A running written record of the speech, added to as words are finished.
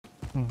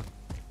Move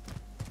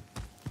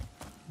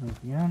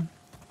again.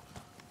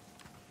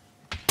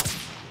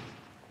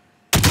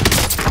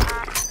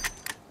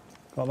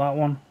 Got that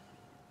one.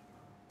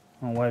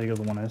 I don't know where the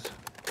other one is.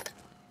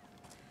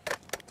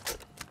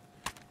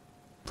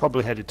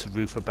 Probably headed to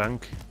Roofer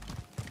Bank.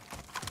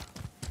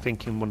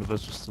 Thinking one of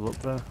us was still up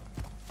there.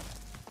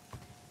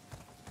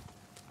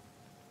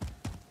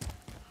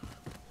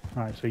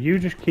 Right, so you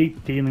just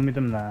keep dealing with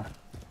them there.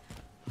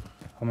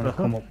 I'm gonna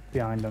come up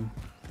behind them.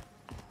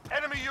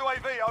 Enemy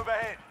UAV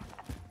overhead.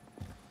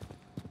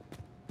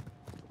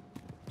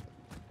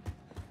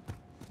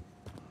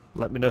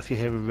 Let me know if you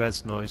hear a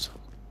res noise.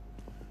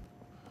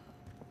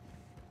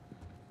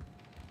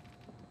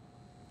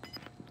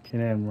 Can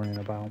hear them running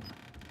about.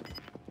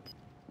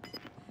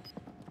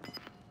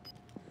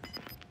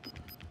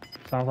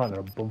 Sounds like they're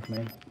above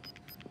me.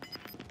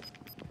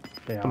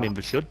 They are. I mean,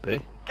 we should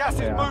be. Gas is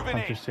They are. moving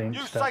I've just in.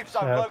 seen New steps, safe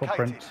zone located.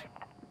 footprints.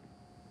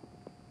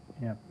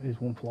 Yeah, there's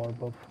one floor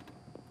above.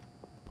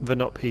 They're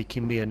not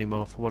peeking me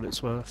anymore for what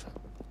it's worth.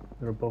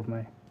 They're above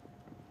me.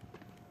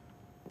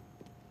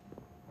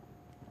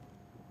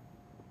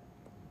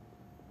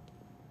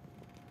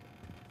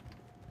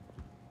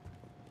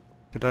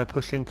 Did I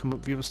push in, come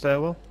up the other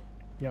stairwell?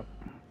 Yep.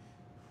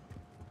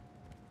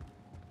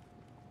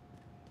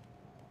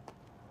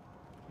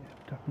 Yeah,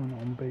 definitely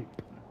not on beat.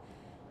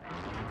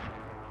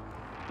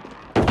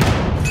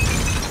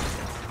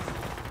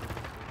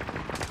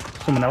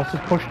 Someone else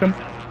has pushed him.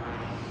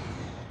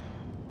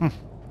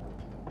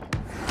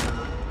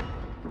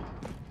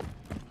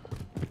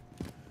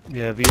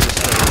 Yeah, the other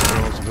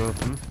stairwell doors are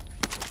open.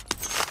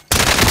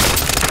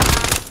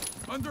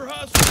 Under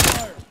hostile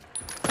fire.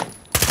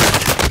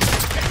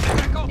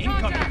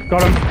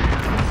 Got him.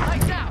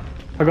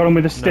 I got him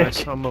with a stick.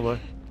 Nice, on my way.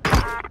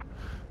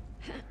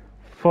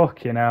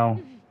 Fucking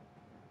hell.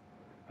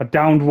 I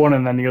downed one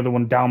and then the other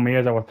one downed me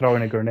as I was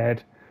throwing a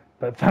grenade.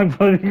 But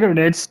thankfully the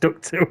grenade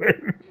stuck to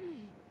him.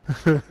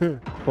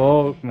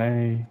 Fuck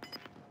me.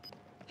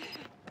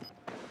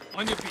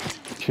 On your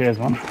feet. Cheers,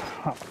 man.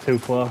 That's too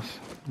close.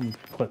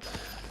 Clips.